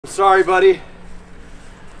I'm sorry, buddy.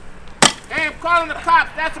 Hey, I'm calling the cops.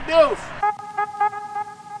 That's abuse.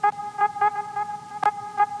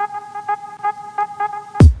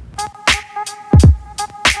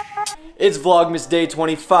 It's Vlogmas Day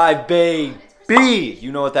 25, baby.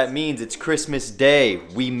 You know what that means. It's Christmas Day.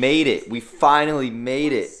 We made it. We finally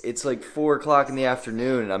made it. It's like 4 o'clock in the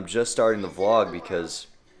afternoon, and I'm just starting the vlog because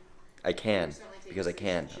I can.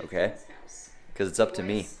 Okay? Because it's up to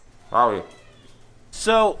me. Howdy.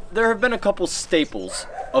 So, there have been a couple staples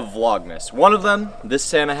of Vlogmas. One of them, this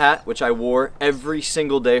Santa hat, which I wore every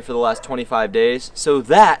single day for the last 25 days. So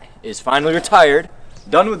that is finally retired.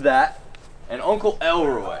 Done with that. And Uncle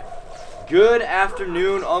Elroy. Good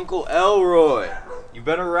afternoon, Uncle Elroy. You've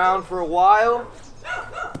been around for a while.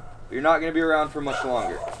 But you're not going to be around for much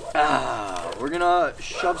longer. We're going to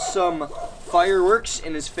shove some fireworks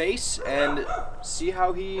in his face and see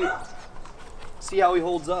how he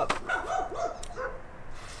holds up.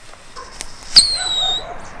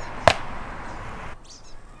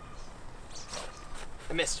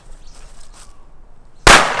 I missed.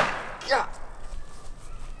 Yeah.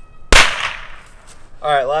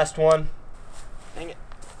 All right, last one. Dang it.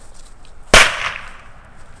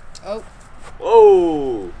 Oh.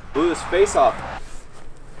 Whoa! Blew his face off.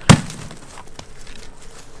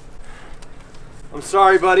 I'm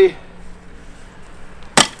sorry, buddy.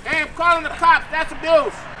 Hey, I'm calling the cops. That's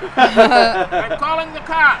abuse. I'm calling the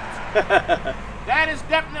cops. That is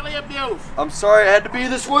definitely abuse. I'm sorry it had to be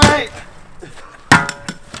this way.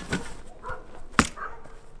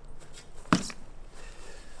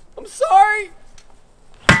 I'm sorry.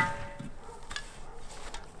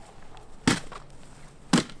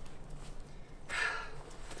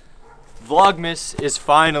 Vlogmas is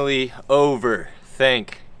finally over.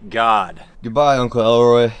 Thank God. Goodbye, Uncle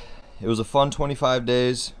Elroy. It was a fun 25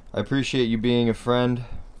 days. I appreciate you being a friend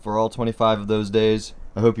for all 25 of those days.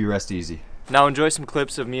 I hope you rest easy. Now enjoy some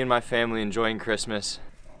clips of me and my family enjoying Christmas.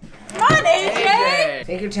 Come on, AJ!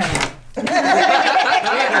 Take your time.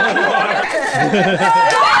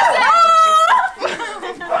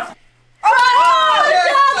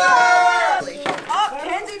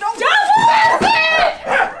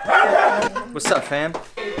 What's up, fam?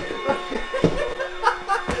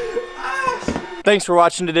 Thanks for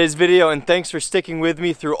watching today's video, and thanks for sticking with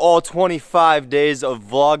me through all 25 days of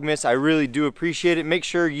Vlogmas. I really do appreciate it. Make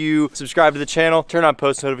sure you subscribe to the channel, turn on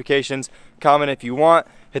post notifications, comment if you want,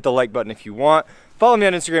 hit the like button if you want. Follow me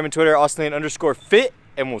on Instagram and Twitter, Austin_fit,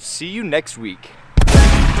 and we'll see you next week.